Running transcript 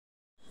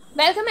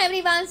Welcome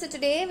everyone. So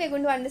today we are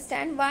going to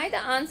understand why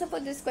the answer for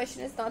this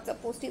question is not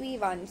supposed to be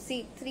 1.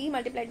 See, 3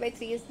 multiplied by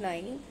 3 is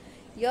 9.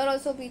 Here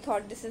also we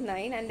thought this is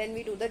 9 and then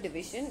we do the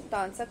division. The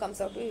answer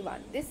comes out to be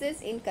 1. This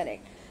is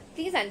incorrect.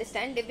 Please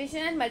understand,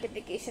 division and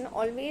multiplication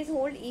always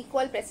hold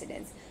equal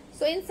precedence.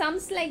 So in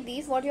sums like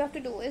these, what you have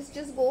to do is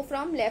just go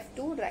from left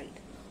to right.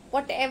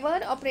 Whatever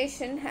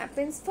operation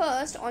happens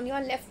first on your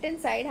left hand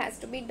side has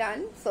to be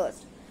done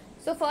first.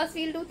 So first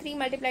we will do 3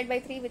 multiplied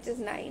by 3, which is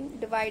 9,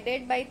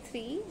 divided by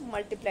 3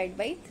 multiplied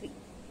by 3.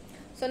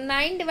 So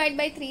 9 divided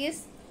by 3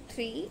 is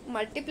 3,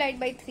 multiplied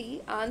by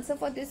 3. Answer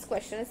for this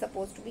question is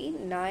supposed to be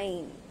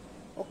 9.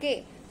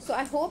 Okay. So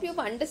I hope you've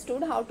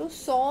understood how to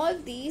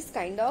solve these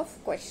kind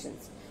of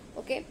questions.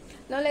 Okay.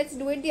 Now let's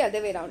do it the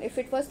other way around. If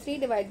it was 3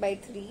 divided by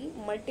 3,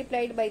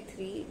 multiplied by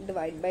 3,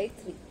 divided by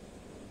 3.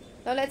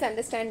 Now let's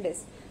understand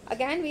this.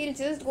 Again, we will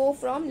just go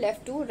from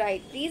left to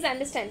right. Please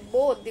understand,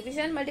 both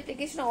division and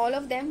multiplication, all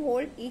of them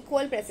hold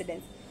equal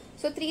precedence.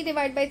 So 3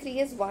 divided by 3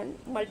 is 1,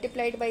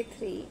 multiplied by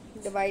 3,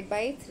 divided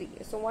by 3.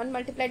 So 1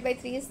 multiplied by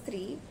 3 is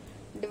 3,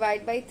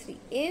 divided by 3.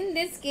 In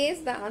this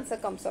case, the answer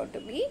comes out to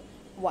be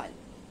 1.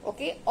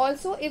 Okay.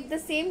 Also, if the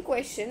same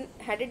question,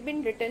 had it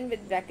been written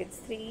with brackets,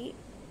 3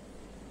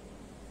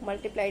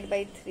 multiplied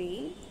by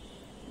 3,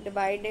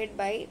 divided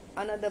by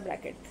another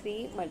bracket,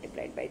 3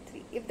 multiplied by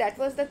 3. If that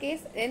was the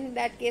case, in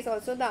that case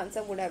also the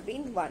answer would have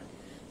been 1.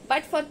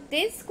 But for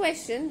this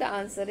question, the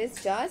answer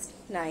is just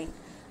 9.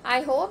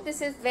 I hope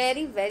this is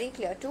very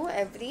clear to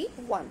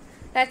everyone.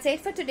 That's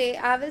it for today.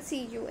 I will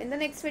see you in the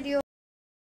next video.